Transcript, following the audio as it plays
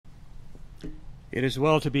It is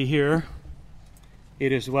well to be here.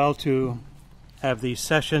 It is well to have these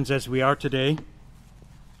sessions as we are today.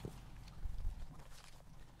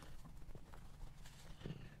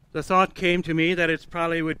 The thought came to me that it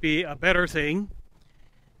probably would be a better thing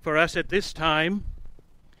for us at this time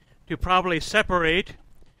to probably separate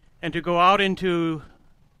and to go out into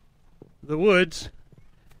the woods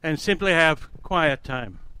and simply have quiet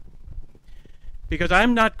time. Because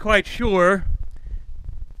I'm not quite sure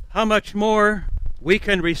how much more we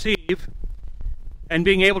can receive and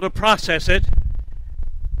being able to process it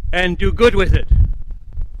and do good with it.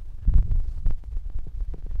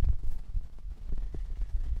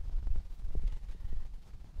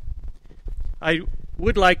 I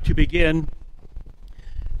would like to begin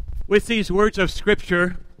with these words of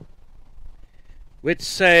Scripture which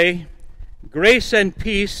say, "Grace and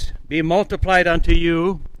peace be multiplied unto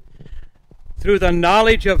you through the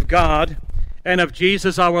knowledge of God and of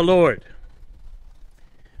Jesus our Lord,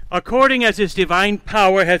 according as his divine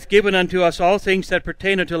power hath given unto us all things that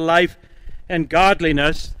pertain unto life and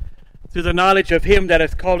godliness, through the knowledge of him that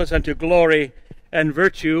hath called us unto glory and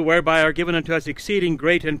virtue, whereby are given unto us exceeding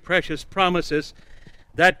great and precious promises,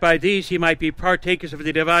 that by these ye might be partakers of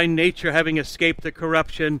the divine nature, having escaped the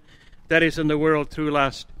corruption that is in the world through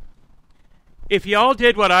lust." If you all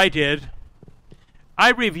did what I did, I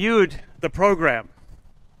reviewed the program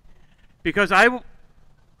because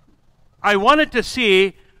I wanted to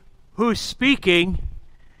see who's speaking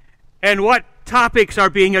and what topics are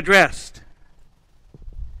being addressed.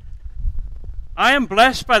 I am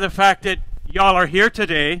blessed by the fact that y'all are here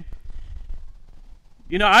today.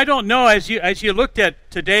 You know, I don't know, as you looked at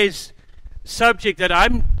today's subject that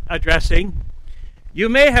I'm addressing, you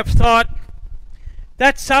may have thought,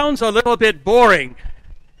 that sounds a little bit boring.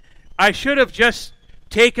 I should have just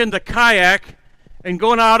taken the kayak and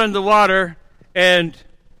gone out in the water and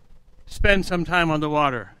spend some time on the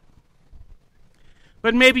water.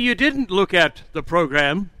 But maybe you didn't look at the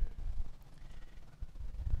program.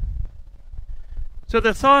 So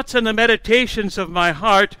the thoughts and the meditations of my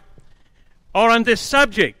heart are on this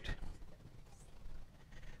subject: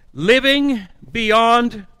 living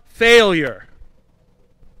beyond failure.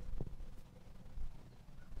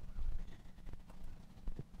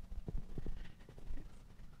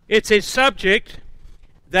 It's a subject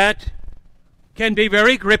that can be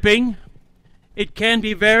very gripping. It can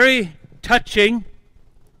be very touching.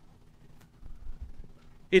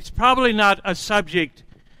 It's probably not a subject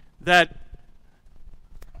that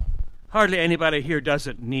hardly anybody here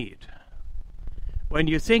doesn't need. When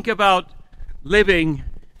you think about living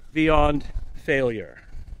beyond failure.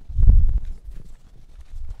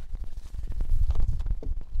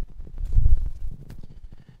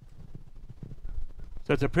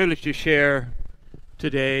 So it's a privilege to share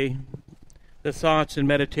today the thoughts and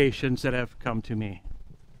meditations that have come to me.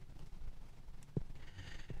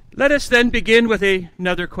 Let us then begin with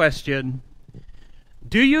another question.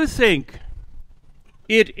 Do you think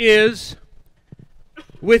it is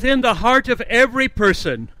within the heart of every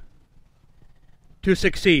person to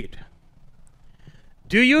succeed?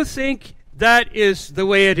 Do you think that is the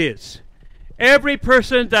way it is? Every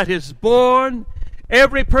person that is born,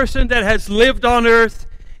 every person that has lived on earth,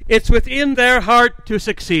 it's within their heart to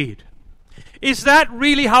succeed. Is that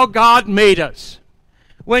really how God made us?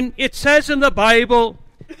 When it says in the Bible,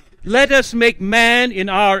 "Let us make man in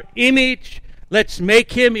our image, let's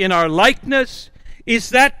make him in our likeness,"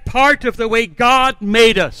 is that part of the way God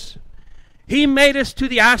made us? He made us to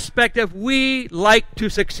the aspect of we like to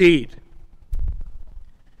succeed.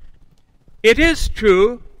 It is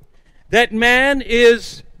true that man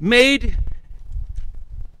is made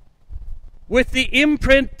with the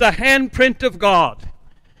imprint, the handprint of God.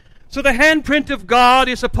 So the handprint of God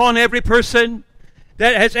is upon every person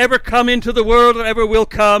that has ever come into the world or ever will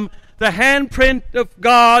come. The handprint of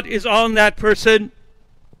God is on that person.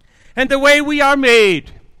 And the way we are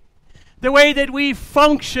made, the way that we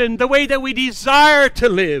function, the way that we desire to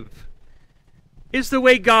live, is the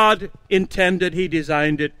way God intended. He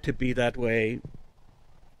designed it to be that way.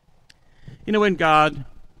 You know, when God,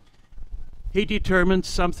 He determines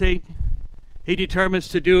something, He determines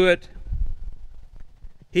to do it,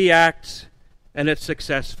 He acts, and it's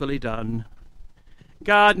successfully done.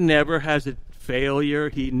 God never has a failure.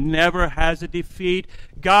 He never has a defeat.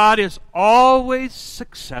 God is always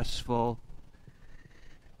successful.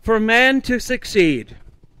 For man to succeed,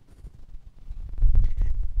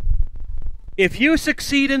 if you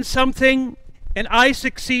succeed in something and I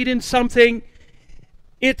succeed in something,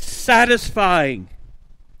 it's satisfying.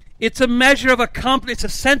 It's a measure of it's a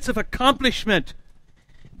sense of accomplishment.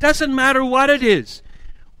 Doesn't matter what it is,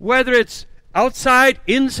 whether it's outside,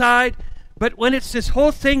 inside, But when it's this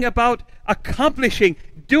whole thing about accomplishing,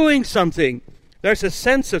 doing something, there's a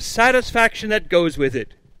sense of satisfaction that goes with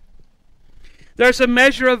it. There's a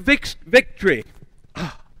measure of victory.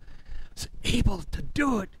 Oh, I was able to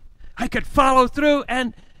do it. I could follow through,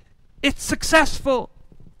 and it's successful.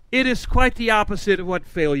 It is quite the opposite of what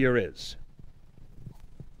failure is.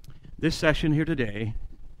 This session here today,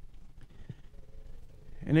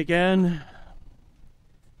 and again,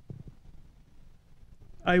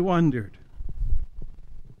 I wondered.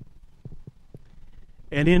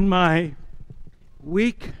 And in my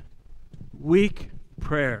weak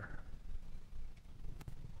prayer,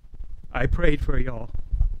 I prayed for y'all.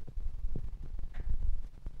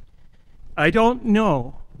 I don't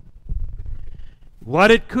know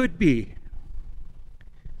what it could be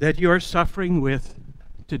that you're suffering with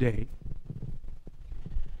today.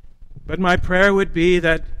 But my prayer would be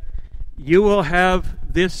that you will have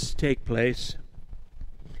this take place.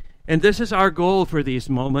 And this is our goal for these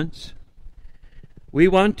moments. We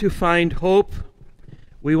want to find hope.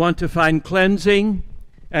 We want to find cleansing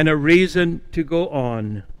and a reason to go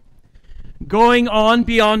on. Going on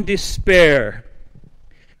beyond despair.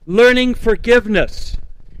 Learning forgiveness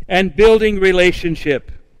and building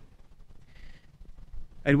relationship.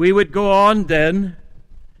 And we would go on then.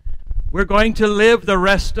 We're going to live the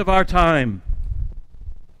rest of our time.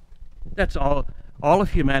 That's all. All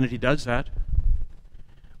of humanity does that.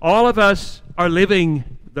 All of us are living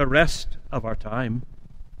the rest of our time.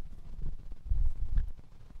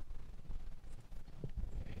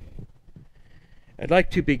 I'd like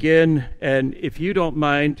to begin, and if you don't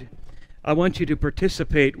mind, I want you to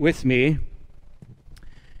participate with me.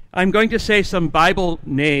 I'm going to say some Bible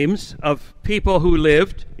names of people who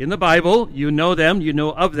lived in the Bible. You know them, you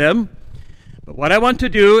know of them. But what I want to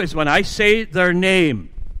do is when I say their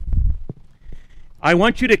name, I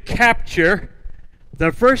want you to capture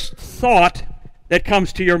the first thought that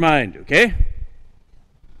comes to your mind, okay?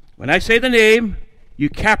 When I say the name, you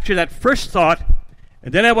capture that first thought,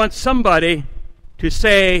 and then I want somebody to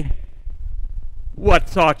say what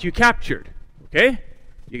thought you captured, okay?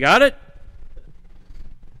 You got it?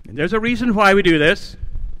 And there's a reason why we do this.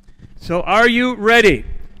 So are you ready?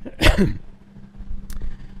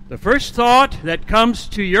 The first thought that comes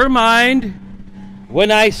to your mind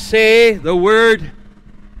when I say the word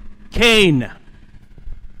Cain.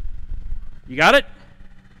 You got it?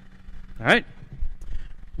 All right.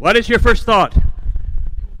 What is your first thought?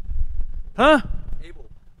 Huh? Abel.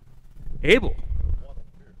 Abel.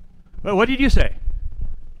 Well, what did you say?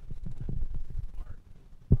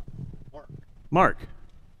 Mark.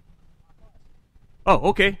 Oh,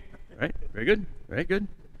 okay. All right. Very good. Very good.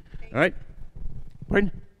 All right.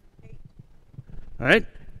 Pardon? All right.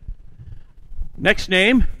 Next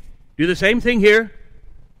name. Do the same thing here.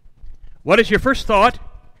 What is your first thought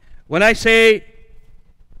when I say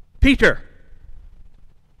Peter?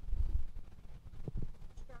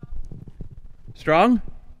 Strong?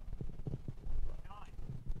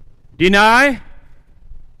 Deny?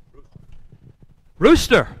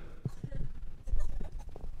 Rooster.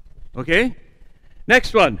 Okay.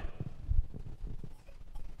 Next one.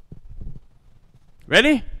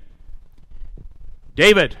 Ready?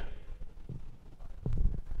 David.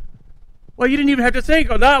 Well, you didn't even have to think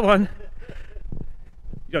on that one.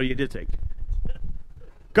 No, you did think.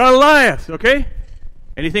 Goliath, okay?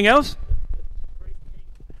 Anything else?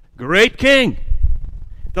 Great king.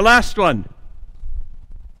 The last one.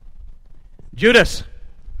 Judas.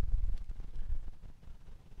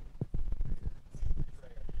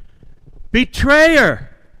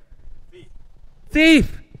 Betrayer.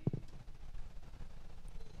 Thief.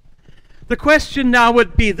 The question now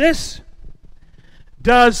would be this.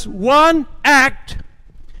 Does one act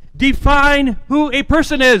define who a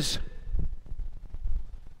person is?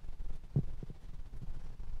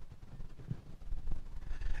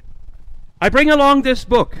 I bring along this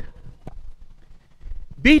book.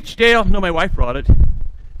 Beechdale, no, my wife brought it,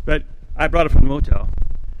 but I brought it from the motel.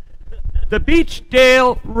 The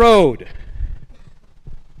Beechdale Road.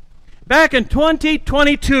 Back in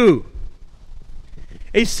 2022,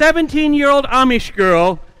 a 17-year-old Amish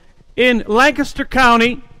girl in Lancaster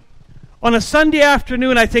County, on a Sunday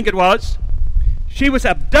afternoon, I think it was, she was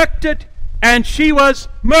abducted and she was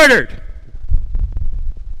murdered.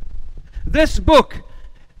 This book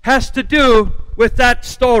has to do with that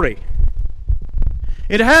story.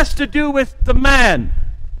 It has to do with the man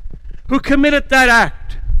who committed that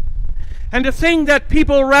act. And the thing that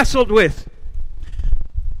people wrestled with,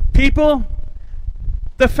 the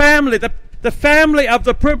family of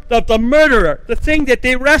the murderer, the thing that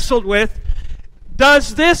they wrestled with,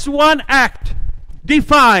 does this one act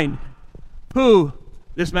define who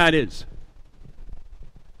this man is?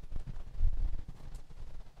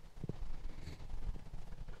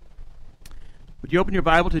 Would you open your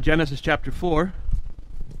Bible to Genesis chapter 4?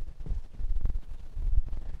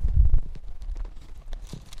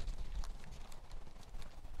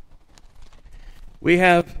 We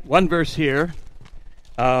have one verse here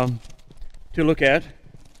to look at,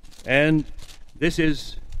 and this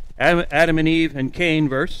is Adam and Eve and Cain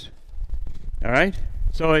verse. All right?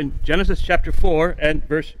 So in Genesis chapter 4 and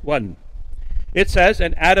verse 1, it says,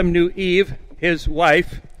 "And Adam knew Eve, his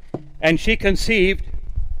wife, and she conceived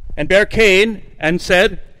and bare Cain, and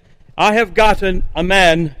said, I have gotten a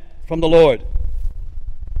man from the Lord."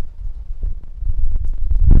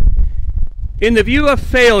 In the view of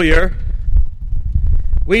failure,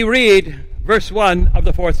 we read verse 1 of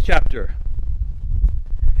the 4th chapter.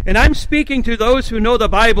 And I'm speaking to those who know the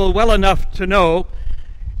Bible well enough to know,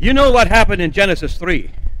 you know what happened in Genesis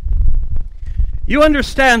 3. You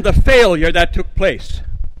understand the failure that took place.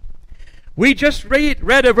 We just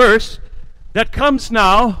read a verse that comes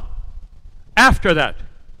now after that.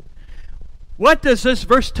 What does this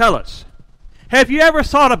verse tell us? Have you ever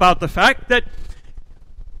thought about the fact that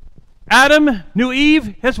Adam knew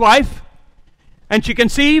Eve, his wife, and she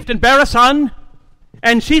conceived and bare a son,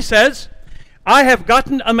 and she says, I have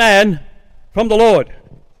gotten a man from the Lord.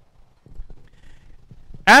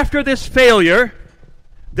 After this failure,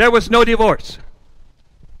 there was no divorce.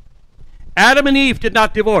 Adam and Eve did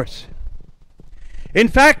not divorce. In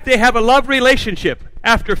fact, they have a love relationship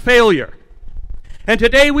after failure. And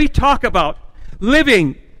today we talk about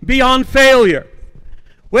living beyond failure.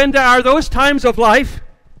 When there are those times of life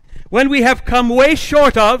when we have come way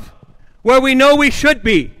short of where we know we should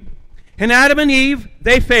be. And Adam and Eve,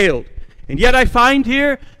 they failed. And yet I find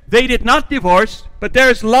here they did not divorce, but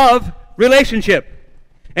there's love relationship.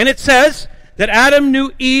 And it says that Adam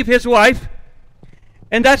knew Eve, his wife,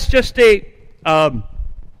 and that's just the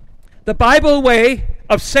Bible way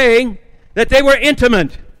of saying that they were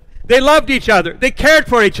intimate. They loved each other. They cared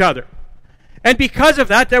for each other. And because of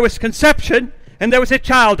that, there was conception, and there was a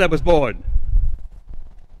child that was born.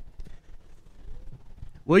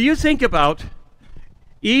 Will you think about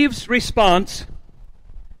Eve's response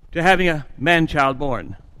to having a man-child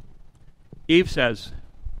born? Eve says,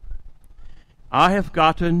 I have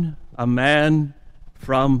gotten a man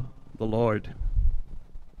from the Lord.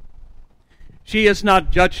 She is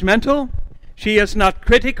not judgmental. She is not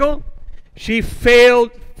critical. She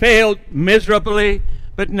failed miserably,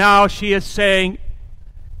 but now she is saying,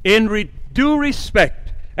 in due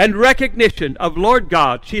respect and recognition of Lord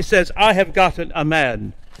God, she says, I have gotten a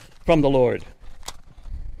man from the Lord.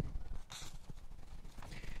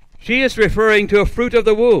 She is referring to a fruit of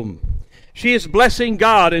the womb. She is blessing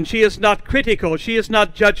God, and she is not critical. She is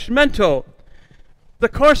not judgmental. The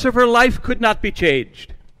course of her life could not be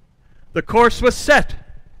changed. The course was set,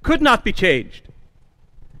 could not be changed.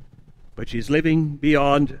 But she's living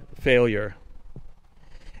beyond failure.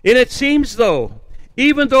 And it seems, though,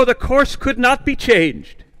 even though the course could not be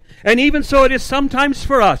changed, and even so it is sometimes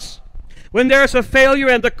for us, when there is a failure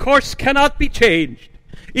and the course cannot be changed,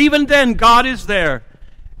 even then God is there,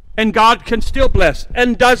 and God can still bless,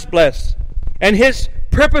 and does bless, and His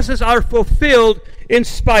purposes are fulfilled in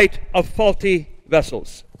spite of faulty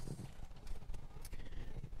vessels.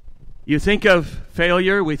 You think of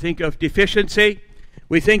failure, we think of deficiency,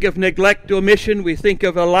 we think of neglect, omission, we think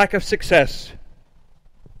of a lack of success.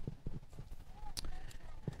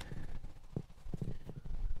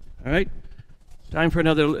 All right, time for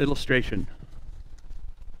another illustration.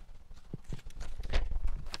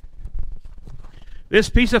 This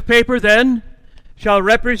piece of paper then shall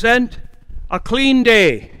represent a clean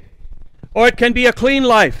day, or it can be a clean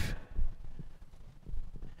life.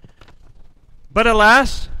 But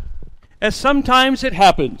alas, as sometimes it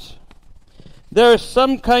happens, there is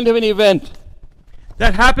some kind of an event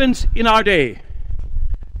that happens in our day,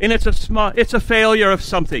 and it's a failure of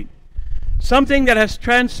something that has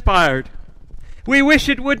transpired. We wish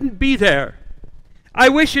it wouldn't be there. I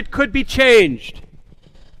wish it could be changed.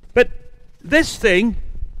 But this thing,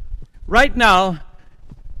 right now,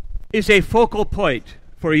 is a focal point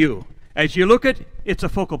for you. As you look at it, it's a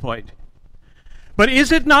focal point. But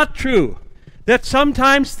is it not true that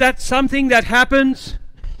sometimes that something that happens,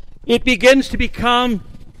 it begins to become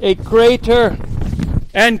a greater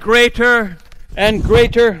and greater and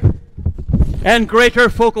greater and greater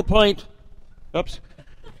focal point? Oops.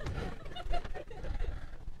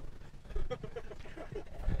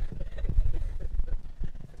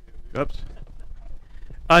 Oops.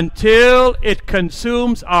 Until it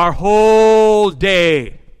consumes our whole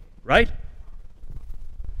day. Right?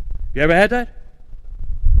 You ever had that?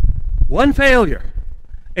 One failure,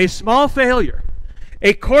 a small failure,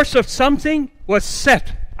 a course of something was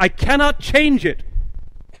set. I cannot change it.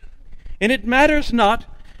 And it matters not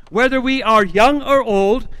whether we are young or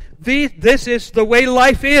old. This is the way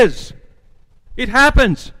life is. It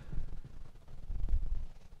happens.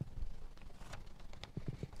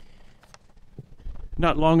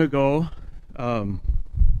 Not long ago, I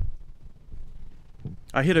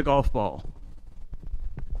hit a golf ball.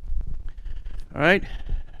 All right?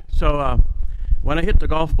 So when I hit the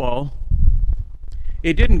golf ball,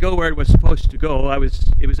 it didn't go where it was supposed to go.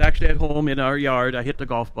 It was actually at home in our yard. I hit the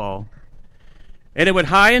golf ball. And it went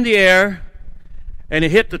high in the air, and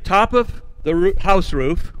it hit the top of the house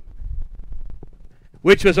roof,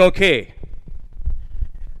 which was okay.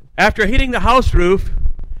 After hitting the house roof,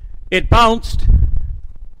 it bounced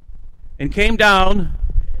and came down,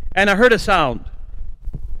 and I heard a sound.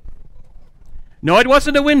 No, it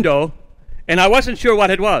wasn't a window, and I wasn't sure what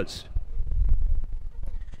it was.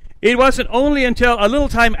 It wasn't only until a little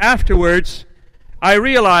time afterwards I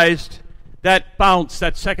realized that bounce,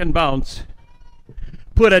 that second bounce,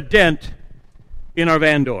 put a dent in our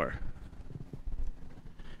van door.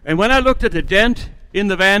 And when I looked at the dent in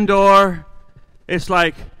the van door, it's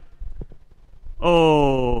like,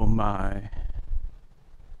 oh my.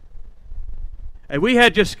 And we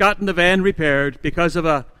had just gotten the van repaired because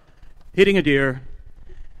of hitting a deer.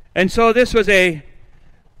 And so this was a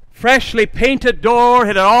freshly painted door,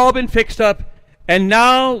 had all been fixed up. And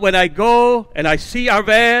now when I go and I see our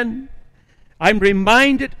van, I'm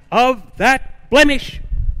reminded of that blemish.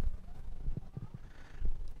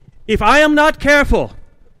 If I am not careful,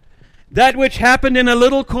 that which happened in a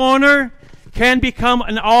little corner can become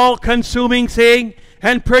an all-consuming thing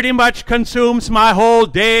and pretty much consumes my whole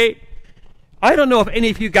day. I don't know if any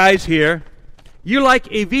of you guys here, you like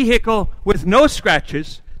a vehicle with no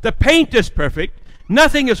scratches, the paint is perfect,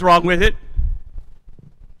 nothing is wrong with it.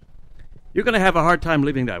 You're going to have a hard time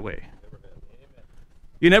living that way.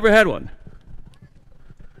 You never had one.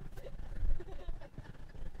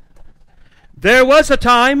 There was a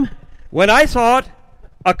time when I thought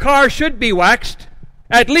a car should be waxed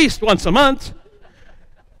at least once a month.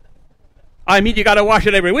 I mean, you got to wash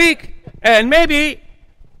it every week, and maybe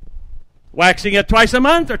waxing it twice a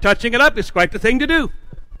month or touching it up is quite the thing to do.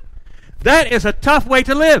 That is a tough way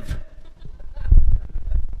to live.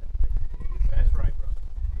 That's right,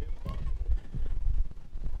 bro.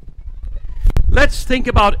 Let's think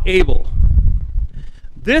about Abel.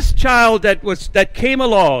 This child that came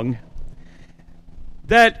along,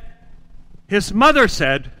 that his mother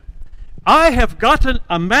said, I have gotten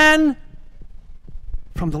a man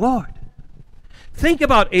from the Lord. Think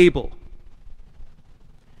about Abel.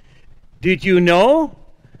 Did you know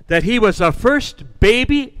that he was the first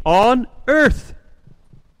baby on earth?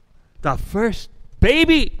 The first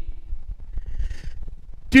baby.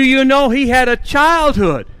 Do you know he had a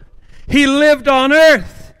childhood? He lived on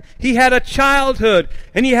earth. He had a childhood.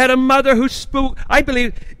 And he had a mother who spoke. I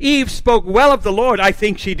believe Eve spoke well of the Lord. I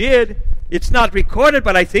think she did. It's not recorded,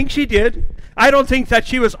 but I think she did. I don't think that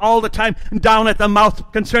she was all the time down at the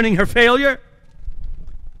mouth concerning her failure.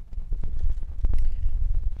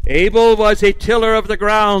 Abel was a tiller of the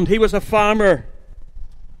ground. He was a farmer.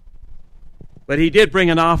 But he did bring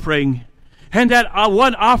an offering. And that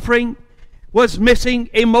one offering was missing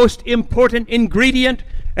a most important ingredient.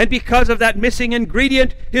 And because of that missing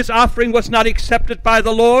ingredient, his offering was not accepted by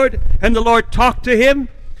the Lord. And the Lord talked to him.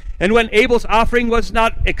 And when Abel's offering was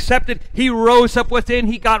not accepted, he rose up within.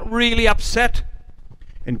 He got really upset.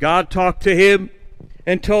 And God talked to him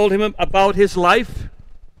and told him about his life.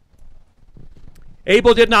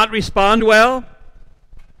 Abel did not respond well.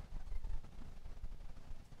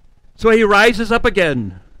 So he rises up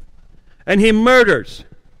again and he murders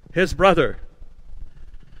his brother.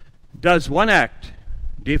 Does one act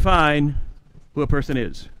define who a person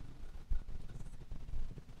is?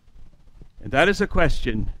 And that is a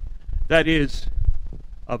question that is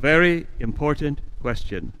a very important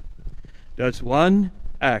question. Does one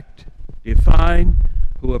act define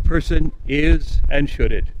who a person is, and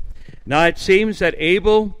should it? Now it seems that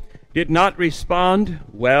Abel did not respond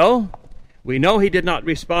well. We know he did not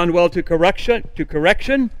respond well to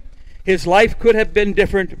correction. His life could have been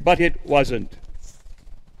different, but it wasn't.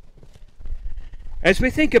 As we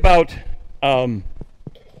think about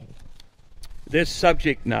this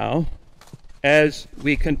subject now, as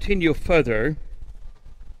we continue further,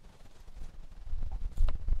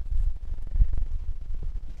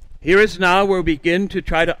 here is now where we begin to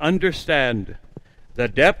try to understand the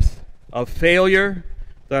depth of failure,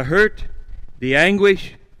 the hurt, the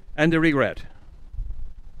anguish, and the regret.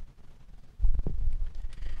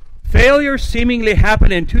 Failure seemingly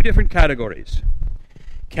happened in two different categories.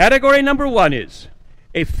 Category number one is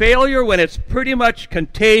a failure when it's pretty much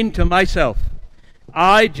contained to myself.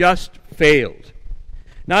 I just failed.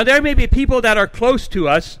 Now, there may be people that are close to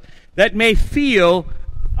us that may feel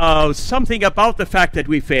something about the fact that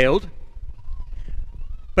we failed.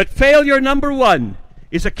 But failure number one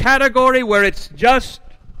is a category where it's just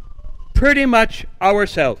pretty much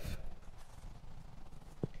ourselves.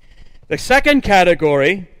 The second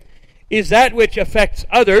category is that which affects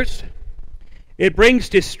others. It brings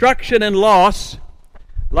destruction and loss,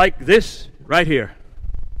 like this right here.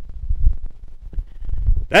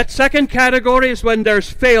 That second category is when there's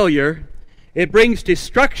failure. It brings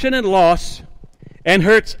destruction and loss and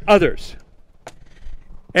hurts others.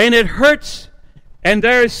 And it hurts, and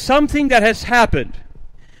there is something that has happened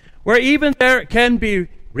where even there can be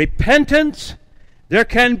repentance, there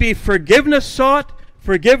can be forgiveness sought,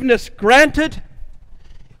 forgiveness granted,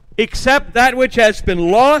 except that which has been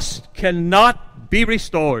lost cannot be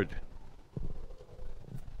restored.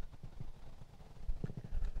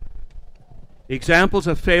 Examples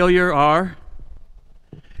of failure are,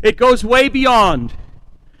 it goes way beyond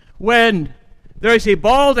when there is a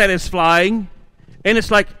ball that is flying and it's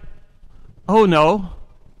like, oh no,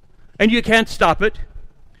 and you can't stop it.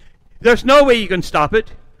 There's no way you can stop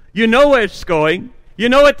it. You know where it's going. You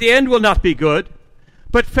know at the end will not be good.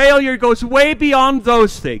 But failure goes way beyond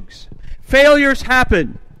those things. Failures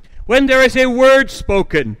happen when there is a word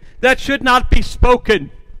spoken that should not be spoken.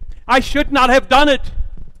 I should not have done it.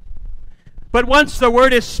 But once the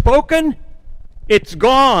word is spoken, it's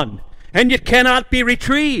gone, and it cannot be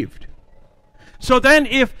retrieved. So then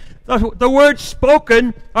if the words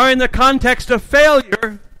spoken are in the context of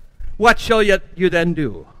failure, what shall you then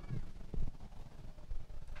do?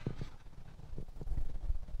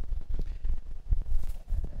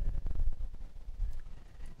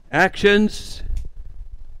 Actions,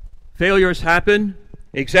 failures happen.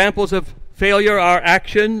 Examples of failure are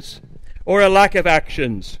actions or a lack of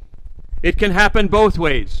actions. It can happen both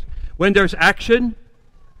ways. When there's action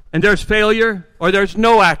and there's failure, or there's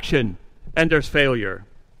no action and there's failure.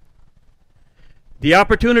 The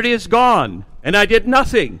opportunity is gone, and I did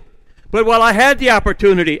nothing. But while I had the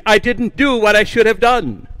opportunity, I didn't do what I should have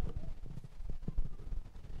done.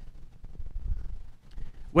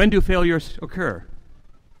 When do failures occur?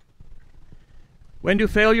 When do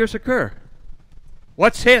failures occur?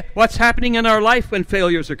 What's happening in our life when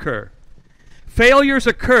failures occur? Failures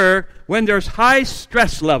occur when there's high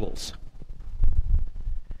stress levels.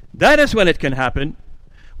 That is when it can happen.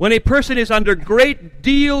 When a person is under great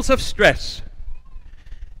deals of stress.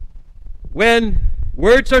 When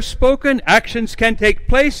words are spoken, actions can take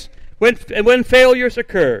place, when failures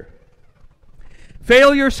occur.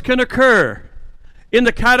 Failures can occur in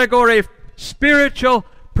the category of spiritual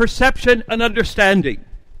perception and understanding.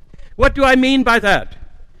 What do I mean by that?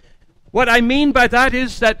 What I mean by that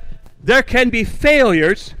is that there can be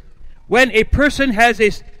failures when a person has a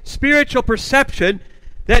spiritual perception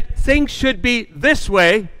that things should be this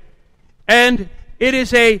way, and it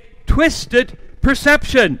is a twisted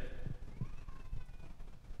perception.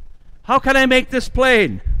 How can I make this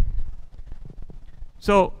plain?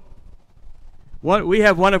 So, we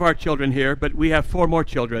have one of our children here, but we have 4 more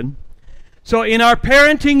children. So in our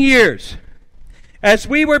parenting years, as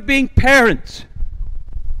we were being parents,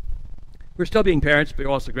 we're still being parents, but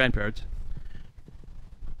we're also grandparents.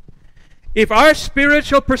 If our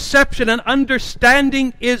spiritual perception and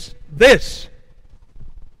understanding is this,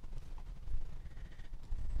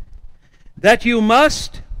 that you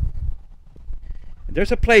must,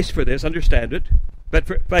 there's a place for this, understand it,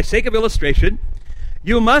 but by sake of illustration,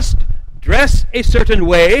 you must dress a certain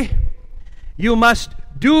way, you must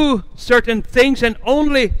do certain things and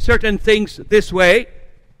only certain things this way,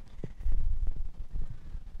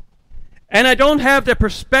 and I don't have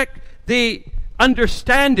the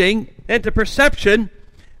understanding and the perception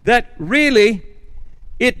that really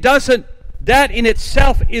it doesn't, that in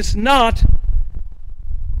itself is not,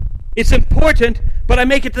 it's important, but I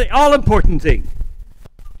make it the all-important thing.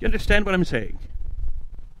 You understand what I'm saying?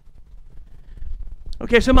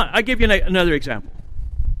 Okay, so I'll give you another example.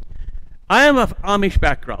 I am of Amish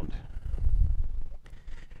background.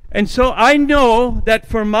 And so I know that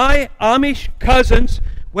for my Amish cousins,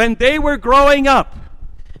 when they were growing up,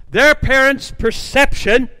 their parents'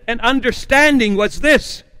 perception and understanding was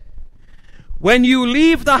this: when you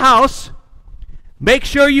leave the house, make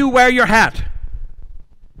sure you wear your hat.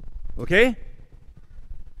 Okay?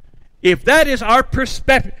 If that is our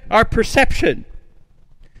perception,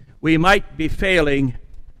 we might be failing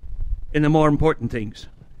in the more important things.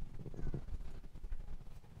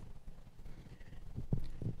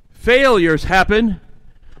 Failures happen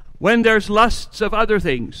when there's lusts of other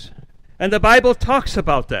things. And the Bible talks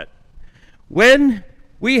about that. When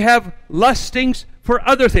we have lustings for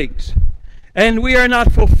other things. and we are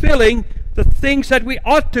not fulfilling the things that we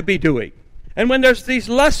ought to be doing. And when there's these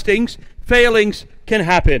lustings, failings can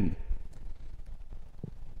happen.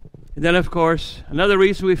 And then, of course, another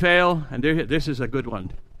reason we fail, and this is a good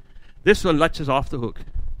one. This one lets us off the hook.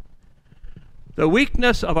 The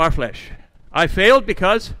weakness of our flesh. I failed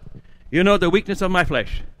because, the weakness of my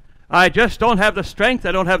flesh. I just don't have the strength.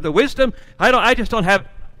 I don't have the wisdom. I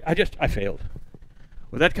failed.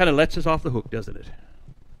 Well, that kind of lets us off the hook, doesn't it?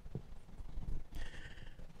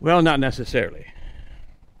 Well, not necessarily.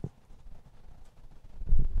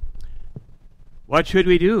 What should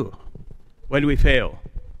we do when we fail?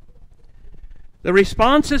 The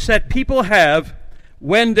responses that people have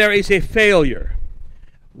when there is a failure,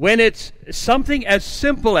 when it's something as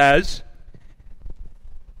simple as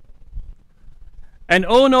an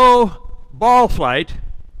oh no ball flight,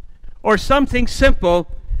 or something simple,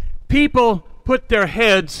 people put their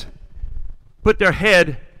head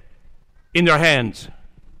in their hands.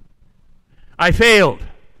 I failed.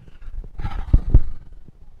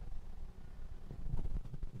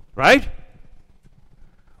 Right?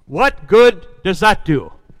 What good does that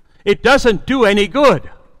do? It doesn't do any good.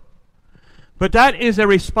 But that is a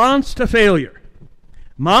response to failure.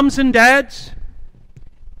 Moms and dads,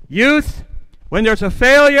 youth, when there's a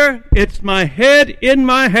failure, it's my head in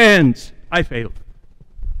my hands. I failed.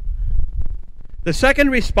 The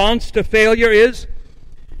second response to failure is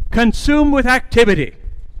consume with activity.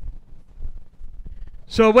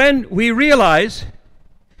 So when we realize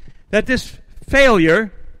that this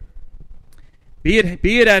failure, be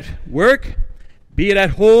it at work, be it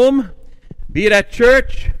at home, be it at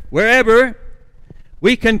church, wherever,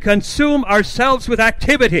 we can consume ourselves with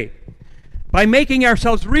activity by making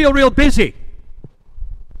ourselves real busy.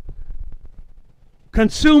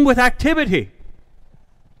 Consume with activity.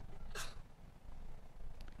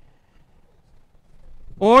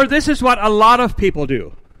 Or this is what a lot of people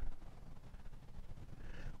do.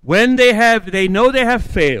 When they know they have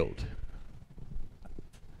failed.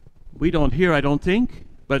 We don't here, I don't think,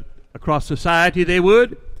 but across society they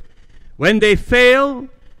would. When they fail,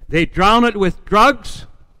 they drown it with drugs,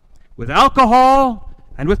 with alcohol,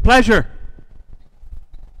 and with pleasure.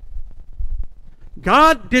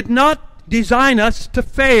 God did not design us to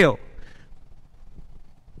fail.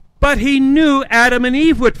 But He knew Adam and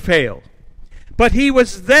Eve would fail. But He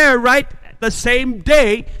was there right the same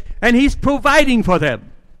day, and He's providing for them.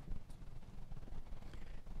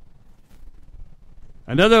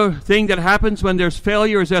 Another thing that happens when there's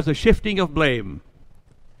failure is there's a shifting of blame.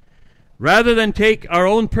 Rather than take our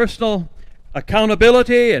own personal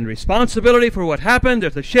accountability and responsibility for what happened,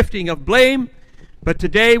 there's a shifting of blame. But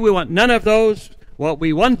today we want none of those. What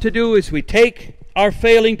we want to do is we take our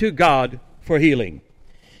failing to God for healing.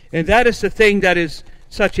 And that is the thing that is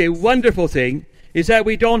such a wonderful thing, is that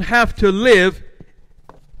we don't have to live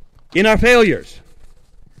in our failures.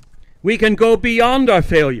 We can go beyond our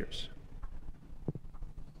failures.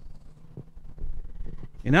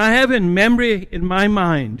 And I have in memory in my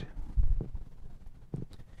mind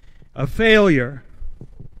a failure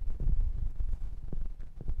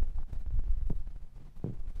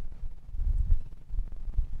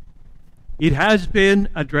it has been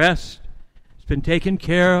addressed, it's been taken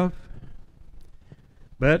care of,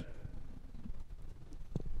 but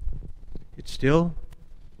it's still,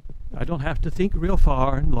 I don't have to think real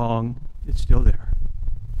far and long, it's still there.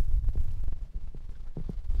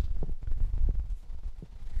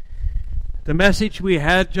 The message we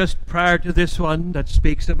had just prior to this one that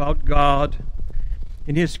speaks about God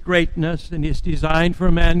and His greatness and His design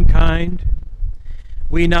for mankind,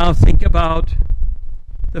 we now think about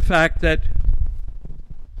the fact that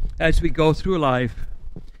as we go through life,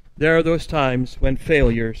 there are those times when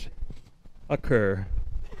failures occur.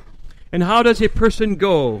 And how does a person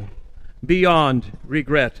go beyond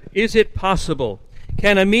regret? Is it possible?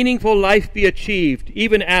 Can a meaningful life be achieved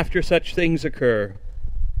even after such things occur?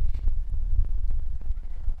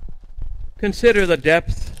 Consider the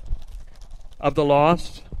depth of the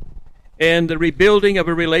loss and the rebuilding of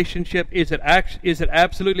a relationship. Is it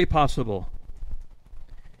absolutely possible?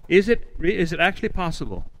 Is it actually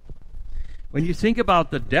possible? When you think about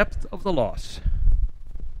the depth of the loss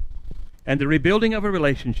and the rebuilding of a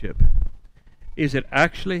relationship, is it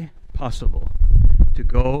actually possible to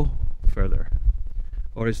go further?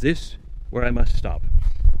 Or is this where I must stop?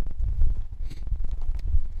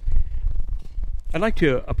 I'd like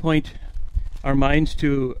to appoint our minds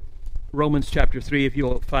to Romans chapter 3, if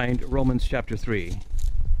you'll find Romans chapter 3.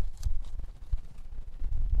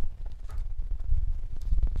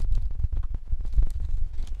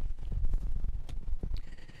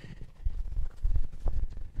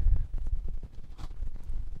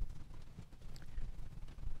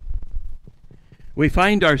 We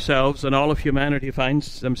find ourselves, and all of humanity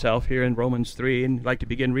finds themselves here in Romans 3, and I'd like to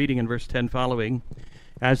begin reading in verse 10 following.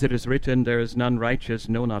 As it is written, there is none righteous,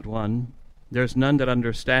 no, not one. There is none that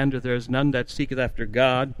understandeth, there is none that seeketh after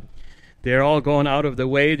God. They are all gone out of the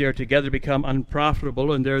way, they are together become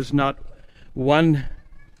unprofitable, and there is not one,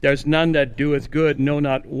 there is none that doeth good, no,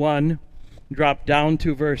 not one. Drop down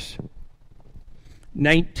to verse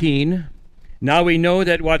 19. Now we know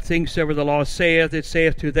that what things soever the law saith, it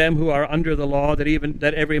saith to them who are under the law,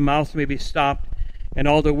 that every mouth may be stopped, and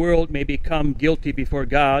all the world may become guilty before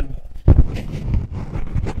God.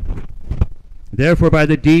 Therefore by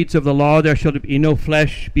the deeds of the law there shall be no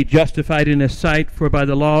flesh be justified in his sight, for by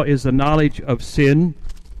the law is the knowledge of sin.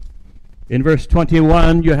 In verse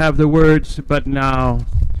 21 you have the words, but now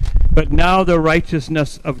the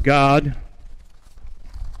righteousness of God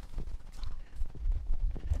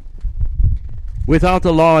without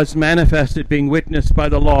the law is manifested, being witnessed by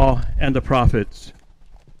the law and the prophets.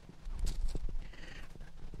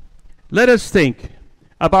 Let us think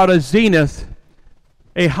about a zenith,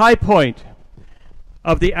 a high point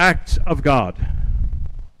of the acts of God.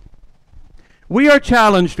 We are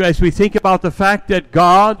challenged as we think about the fact that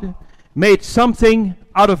God made something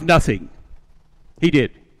out of nothing. He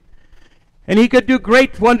did. And he could do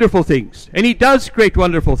great, wonderful things. And he does great,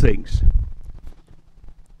 wonderful things.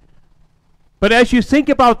 But as you think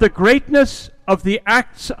about the greatness of the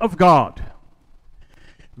acts of God,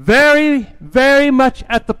 very, very much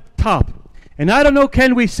at the top, and I don't know,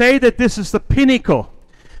 can we say that this is the pinnacle?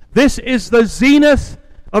 This is the zenith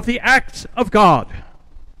of the acts of God.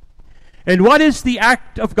 And what is the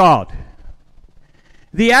act of God?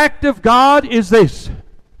 The act of God is this.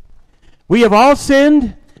 We have all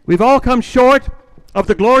sinned. We've all come short of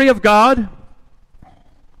the glory of God.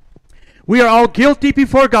 We are all guilty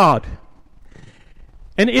before God.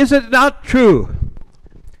 And is it not true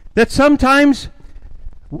that sometimes,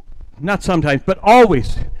 not sometimes, but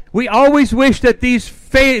always, we always wish that these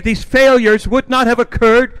failures would not have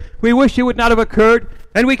occurred. We wish it would not have occurred.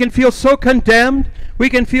 And we can feel so condemned. We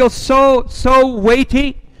can feel so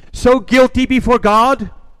weighty, so guilty before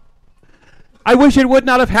God. I wish it would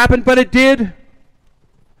not have happened, but it did.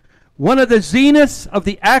 One of the zeniths of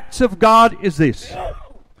the acts of God is this.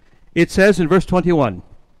 It says in verse 21,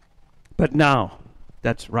 but now,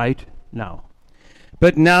 that's right, now.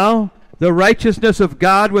 But now the righteousness of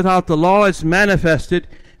God without the law is manifested,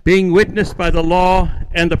 being witnessed by the law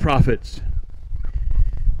and the prophets.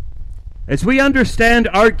 As we understand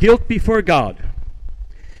our guilt before God,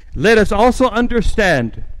 let us also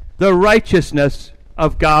understand the righteousness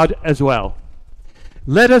of God as well.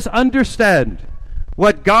 Let us understand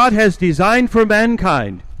what God has designed for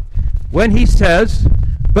mankind when he says,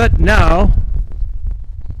 but now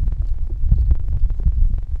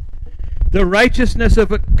the righteousness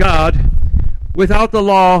of God without the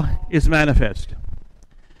law is manifest.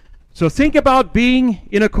 So think about being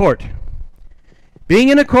in a court. Being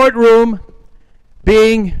in a courtroom,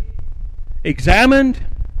 being examined,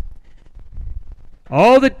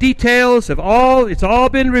 all the details it's all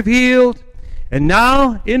been revealed, and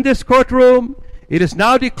now in this courtroom, it is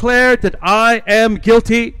now declared that I am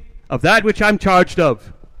guilty of that which I'm charged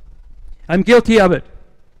of. I'm guilty of it.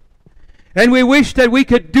 And we wish that we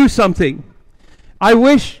could do something. We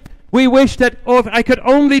wish that, if I could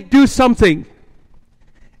only do something.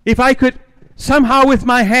 If I could somehow with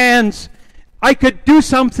my hands, I could do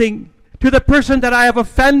something to the person that I have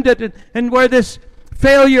offended, and where this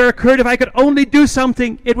failure occurred, if I could only do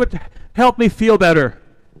something, it would help me feel better.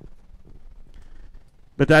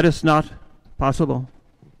 But that is not possible.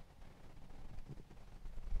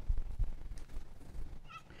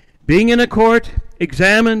 Being in a court,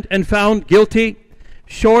 examined and found guilty,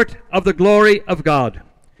 short of the glory of God.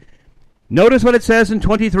 Notice what it says in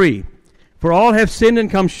 23. For all have sinned and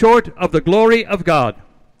come short of the glory of God,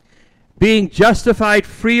 being justified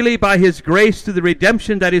freely by his grace through the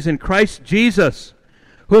redemption that is in Christ Jesus,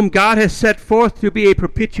 whom God has set forth to be a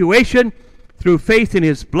propitiation through faith in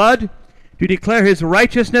his blood, to declare his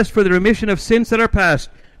righteousness for the remission of sins that are past,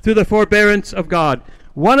 through the forbearance of God.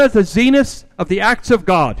 One of the zeniths of the acts of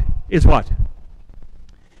God is what?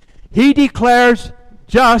 He declares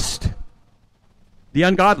just the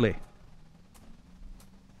ungodly.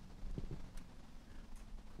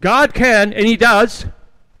 God can, and he does,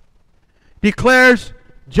 declares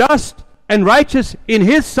just and righteous in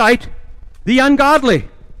his sight the ungodly.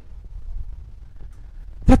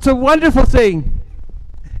 That's a wonderful thing.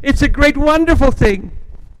 It's a great, wonderful thing.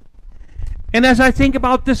 And as I think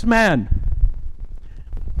about this man,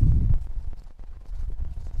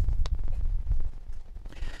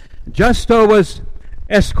 Justo was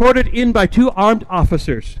escorted in by two armed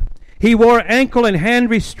officers. He wore ankle and hand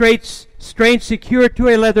restraints secured to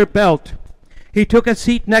a leather belt. He took a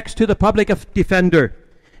seat next to the public defender.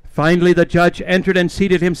 Finally, the judge entered and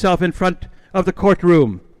seated himself in front of the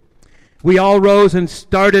courtroom. We all rose and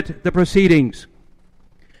started the proceedings.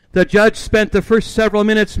 The judge spent the first several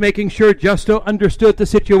minutes making sure Justo understood the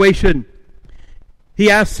situation. He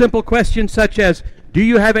asked simple questions such as, "Do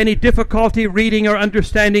you have any difficulty reading or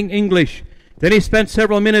understanding English?" Then he spent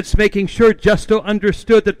several minutes making sure Justo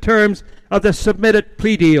understood the terms of the submitted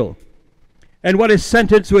plea deal and what his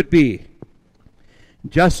sentence would be.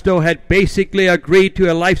 Justo had basically agreed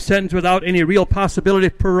to a life sentence without any real possibility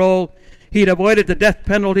of parole. He'd avoided the death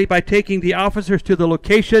penalty by taking the officers to the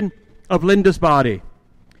location of Linda's body.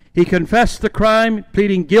 He confessed the crime,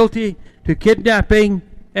 pleading guilty to kidnapping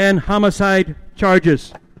and homicide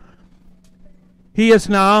charges. He is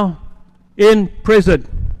now in prison.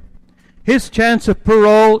 His chance of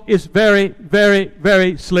parole is very, very,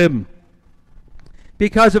 very slim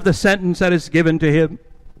because of the sentence that is given to him.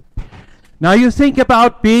 Now you think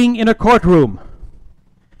about being in a courtroom,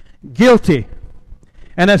 guilty,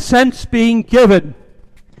 and a sentence being given.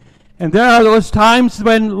 And there are those times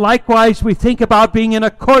when likewise we think about being in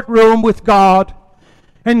a courtroom with God,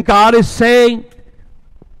 and God is saying,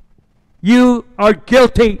 you are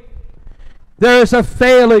guilty. There is a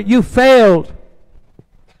failure. You failed.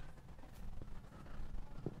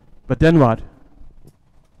 But then what?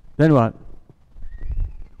 Then what?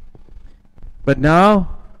 But now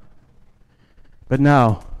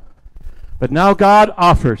God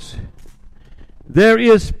offers. There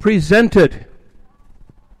is presented.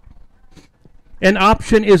 An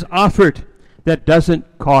option is offered that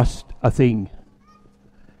doesn't cost a thing.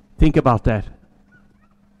 Think about that.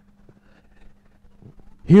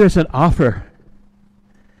 Here's an offer.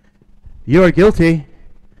 You are guilty,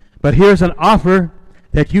 but here's an offer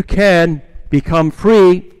that you can become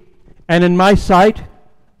free, and in my sight,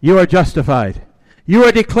 you are justified. You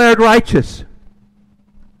are declared righteous.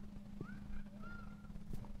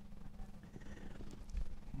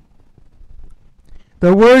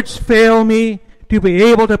 The words fail me to be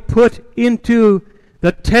able to put into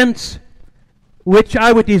the tense which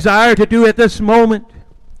I would desire to do at this moment.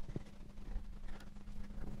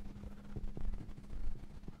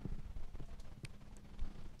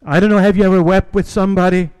 I don't know, have you ever wept with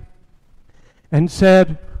somebody and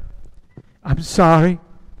said, I'm sorry,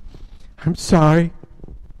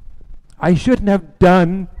 I shouldn't have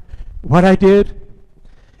done what I did,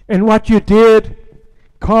 and what you did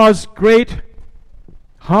caused great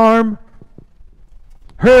harm,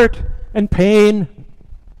 hurt, and pain.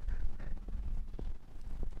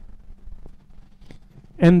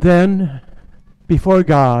 And then, before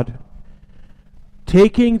God,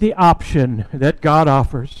 taking the option that God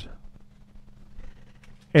offers.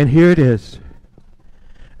 And here it is.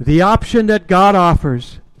 The option that God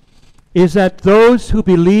offers is that those who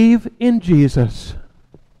believe in Jesus,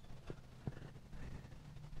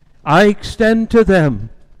 I extend to them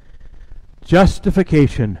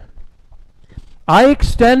justification. I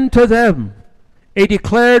extend to them a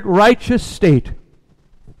declared righteous state.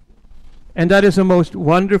 And that is a most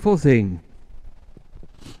wonderful thing.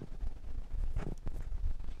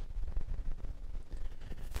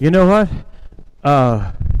 You know what?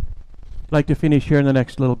 I'd like to finish here in the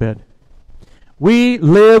next little bit. We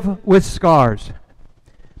live with scars.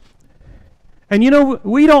 And you know,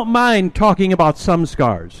 we don't mind talking about some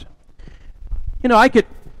scars. You know, I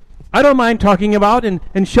don't mind talking about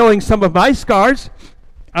and showing some of my scars.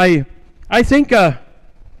 I think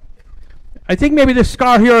maybe this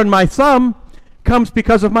scar here on my thumb comes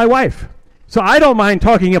because of my wife. So I don't mind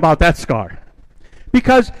talking about that scar.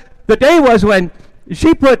 Because the day was when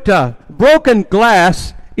she put broken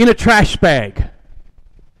glass in a trash bag.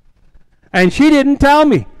 And she didn't tell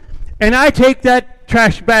me. And I take that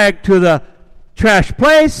trash bag to the trash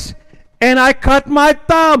place, and I cut my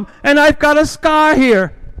thumb, and I've got a scar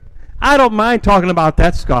here. I don't mind talking about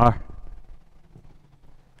that scar.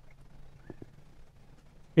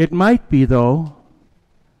 It might be, though,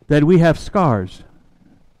 that we have scars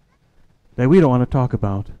that we don't want to talk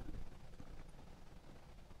about.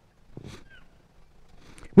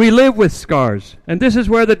 We live with scars, and this is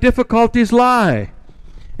where the difficulties lie.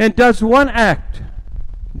 And does one act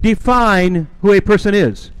define who a person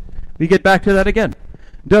is? We get back to that again.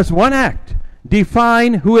 Does one act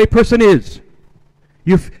define who a person is?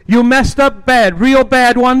 You messed up bad, real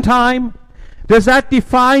bad one time. Does that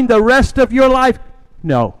define the rest of your life?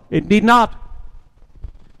 No, it need not.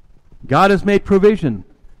 God has made provision,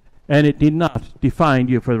 and it did not define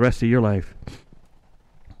you for the rest of your life.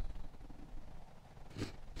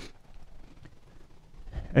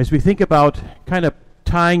 As we think about kind of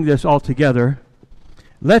tying this all together,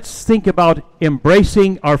 let's think about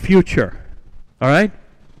embracing our future. All right?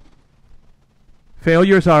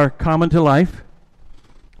 Failures are common to life.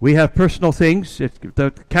 We have personal things. It's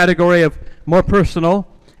the category of more personal.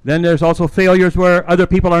 Then there's also failures where other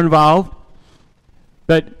people are involved.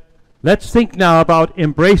 But let's think now about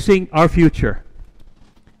embracing our future.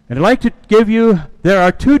 And I'd like to give you, there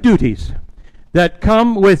are two duties that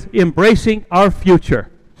come with embracing our future.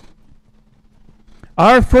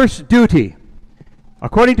 Our first duty,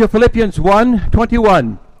 according to Philippians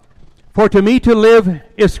 1:21, for to me to live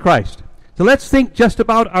is Christ. So let's think just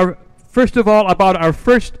about first of all, about our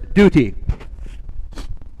first duty.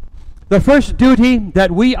 The first duty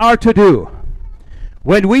that we are to do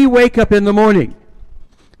when we wake up in the morning.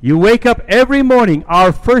 You wake up every morning,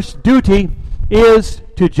 our first duty is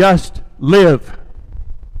to just live.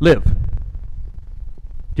 Live.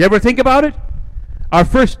 Do you ever think about it? Our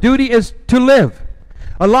first duty is to live.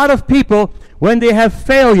 A lot of people, when they have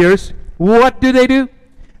failures, what do?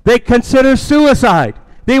 They consider suicide.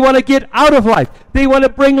 They want to get out of life. They want to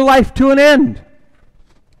bring life to an end.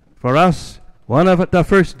 For us, one of the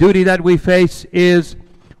first duty that we face is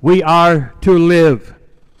we are to live.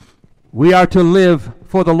 We are to live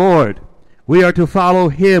for the Lord. We are to follow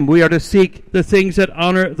Him. We are to seek the things that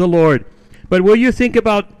honor the Lord. But will you think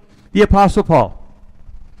about the Apostle Paul?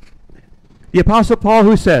 The Apostle Paul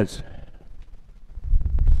who says,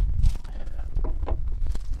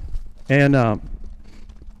 and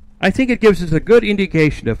I think it gives us a good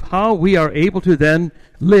indication of how we are able to then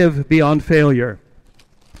live beyond failure.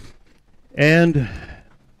 And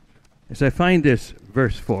as I find this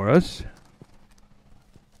verse for us,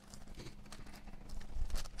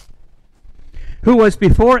 who was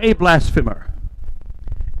before a blasphemer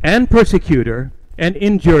and persecutor and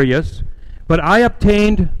injurious, but I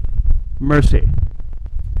obtained mercy.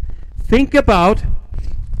 Think about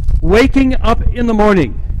waking up in the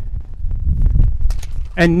morning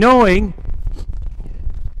and knowing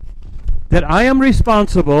that I am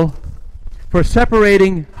responsible for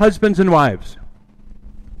separating husbands and wives. Have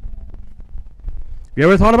you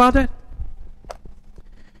ever thought about that?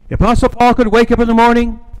 The Apostle Paul could wake up in the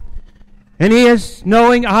morning and he is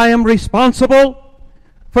knowing I am responsible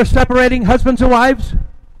for separating husbands and wives,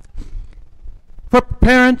 for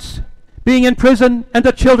parents being in prison and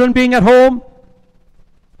the children being at home.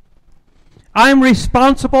 I'm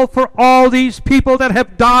responsible for all these people that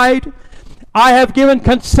have died. I have given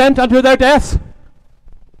consent unto their death.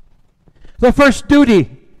 The first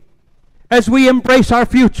duty as we embrace our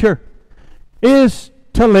future is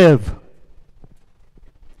to live.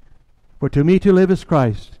 For to me to live is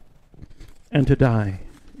Christ, and to die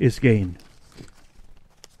is gain.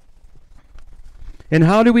 And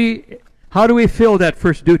how do we fill that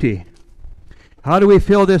first duty? How do we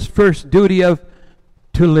fill this first duty of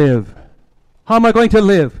to live? How am I going to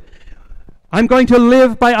live? I'm going to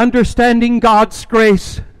live by understanding God's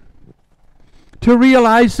grace. To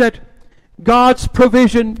realize that God's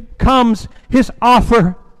provision comes, His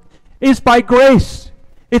offer is by grace.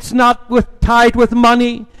 It's not tied with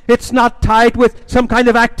money. It's not tied with some kind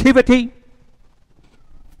of activity.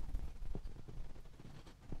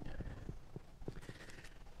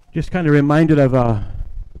 Just kind of reminded of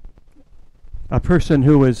a person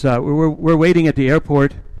who was, we're waiting at the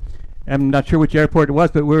airport. I'm not sure which airport it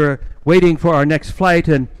was, but we were waiting for our next flight,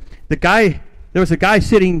 and there was a guy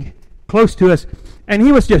sitting close to us, and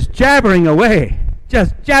he was just jabbering away,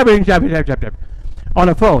 just jabbering on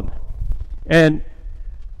a phone. And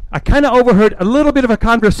I kind of overheard a little bit of a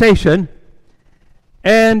conversation,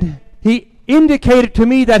 and he indicated to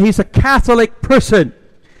me that he's a Catholic person,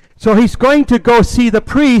 so he's going to go see the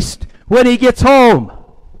priest when he gets home.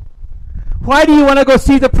 Why do you want to go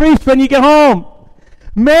see the priest when you get home?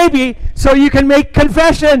 Maybe so you can make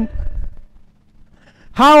confession.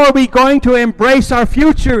 How are we going to embrace our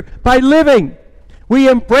future? By living. We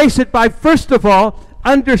embrace it by, first of all,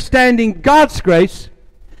 understanding God's grace,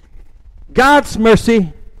 God's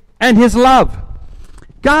mercy, and His love.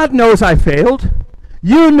 God knows I failed.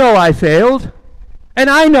 You know I failed. And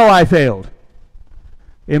I know I failed.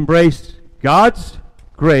 Embrace God's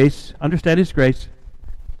grace, understand His grace,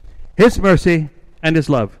 His mercy, and His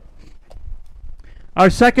love. Our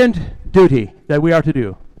second duty that we are to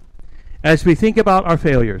do as we think about our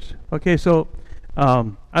failures. Okay, so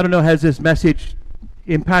I don't know, has this message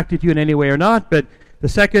impacted you in any way or not, but the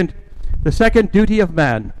second duty of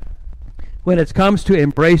man when it comes to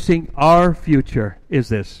embracing our future is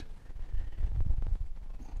this.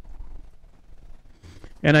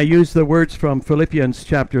 And I use the words from Philippians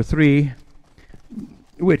chapter 3,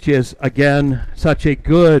 which is, again, such a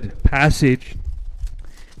good passage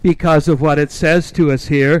because of what it says to us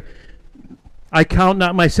here. I count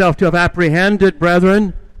not myself to have apprehended,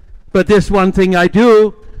 brethren, but this one thing I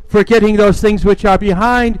do, forgetting those things which are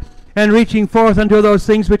behind, and reaching forth unto those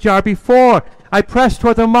things which are before. I press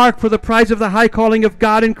toward the mark for the prize of the high calling of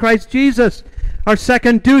God in Christ Jesus. Our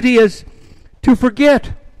second duty is to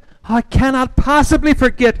forget. I cannot possibly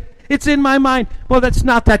forget. It's in my mind. Well, that's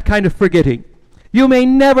not that kind of forgetting. You may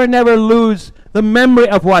never lose the memory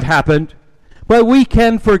of what happened, but we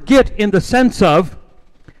can forget in the sense of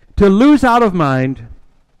to lose out of mind,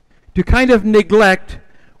 to kind of neglect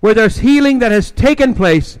where there's healing that has taken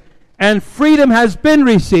place and freedom has been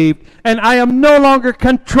received, and I am no longer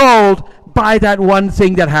controlled by that one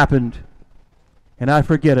thing that happened. And I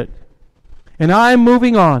forget it. And I'm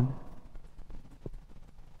moving on.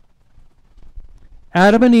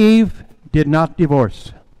 Adam and Eve did not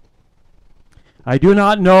divorce. I do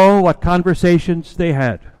not know what conversations they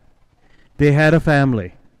had. They had a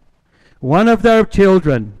family. One of their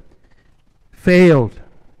children failed.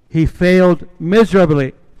 He failed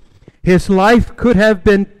miserably. His life could have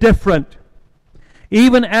been different.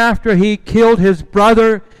 Even after he killed his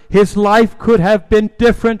brother, his life could have been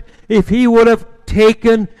different if he would have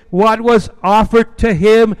taken what was offered to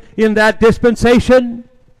him in that dispensation.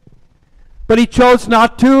 But he chose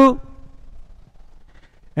not to.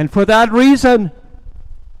 And for that reason,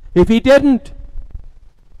 if he didn't,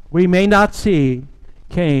 we may not see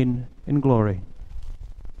Cain in glory.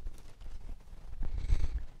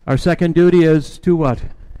 Our second duty is to what?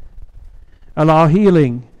 Allow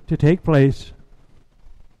healing to take place.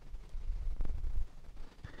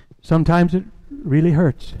 Sometimes it really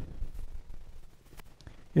hurts.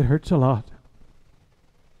 It hurts a lot.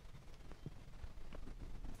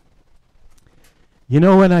 You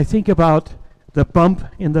know, when I think about the bump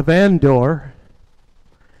in the van door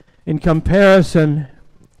in comparison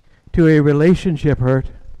to a relationship hurt,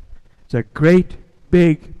 it's a great,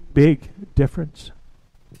 big difference.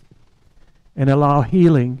 And allow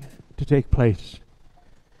healing to take place.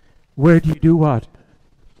 Where do you do what?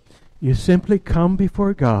 You simply come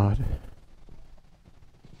before God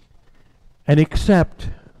and accept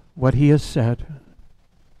what He has said.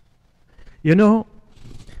 You know,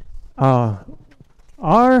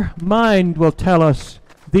 our mind will tell us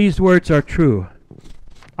these words are true.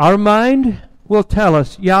 Our mind will tell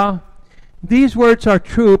us, yeah, these words are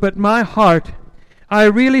true, but my heart, I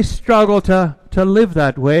really struggle to live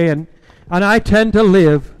that way, and I tend to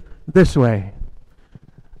live this way.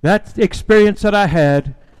 That experience that I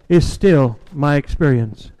had is still my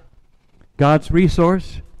experience. God's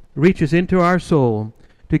resource reaches into our soul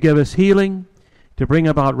to give us healing, to bring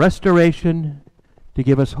about restoration, to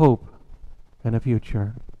give us hope and a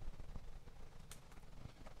future.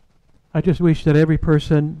 I just wish that every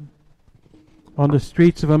person on the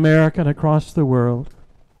streets of America and across the world,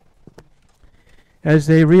 as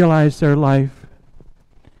they realize their life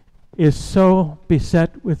is so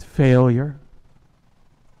beset with failure,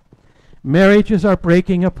 marriages are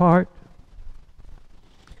breaking apart,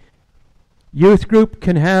 youth group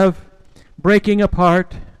can have breaking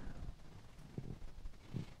apart,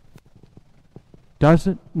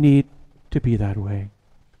 doesn't need to be that way.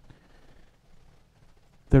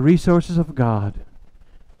 The resources of God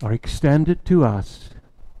are extended to us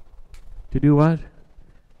to do what?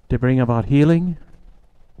 To bring about healing,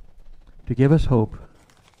 to give us hope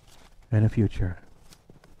and a future.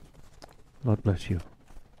 Lord bless you.